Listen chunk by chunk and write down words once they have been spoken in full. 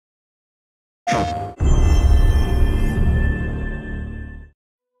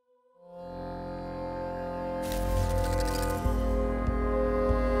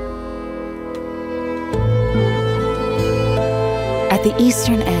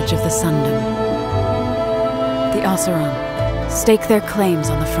eastern edge of the Sundom, the Oseram stake their claims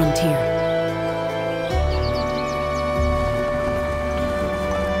on the frontier.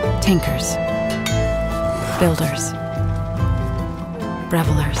 Tinkers, builders,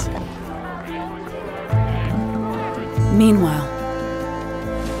 revelers. Meanwhile,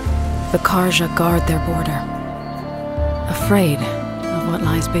 the Karja guard their border, afraid of what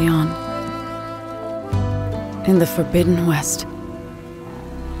lies beyond. In the Forbidden West.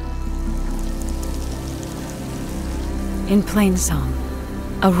 In Plainsong,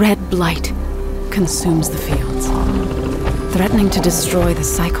 a red blight consumes the fields, threatening to destroy the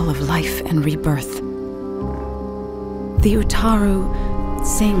cycle of life and rebirth. The Utaru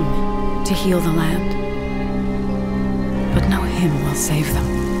sing to heal the land, but no hymn will save them.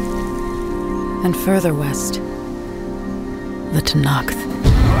 And further west, the Tenakth.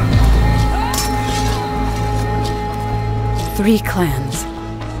 3 clans,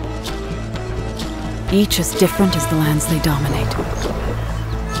 each as different as the lands they dominate.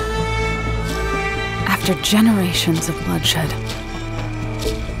 After generations of bloodshed,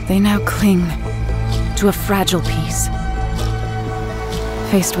 they now cling to a fragile peace,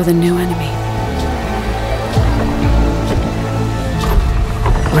 faced with a new enemy.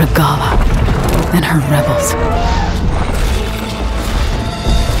 Regala and her rebels.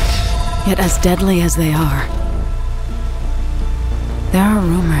 Yet as deadly as they are, there are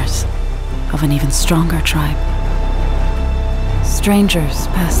rumors of an even stronger tribe. Strangers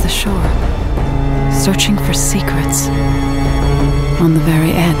pass the shore, searching for secrets on the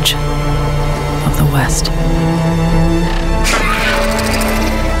very edge of the West.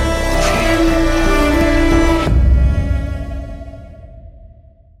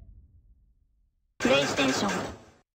 PlayStation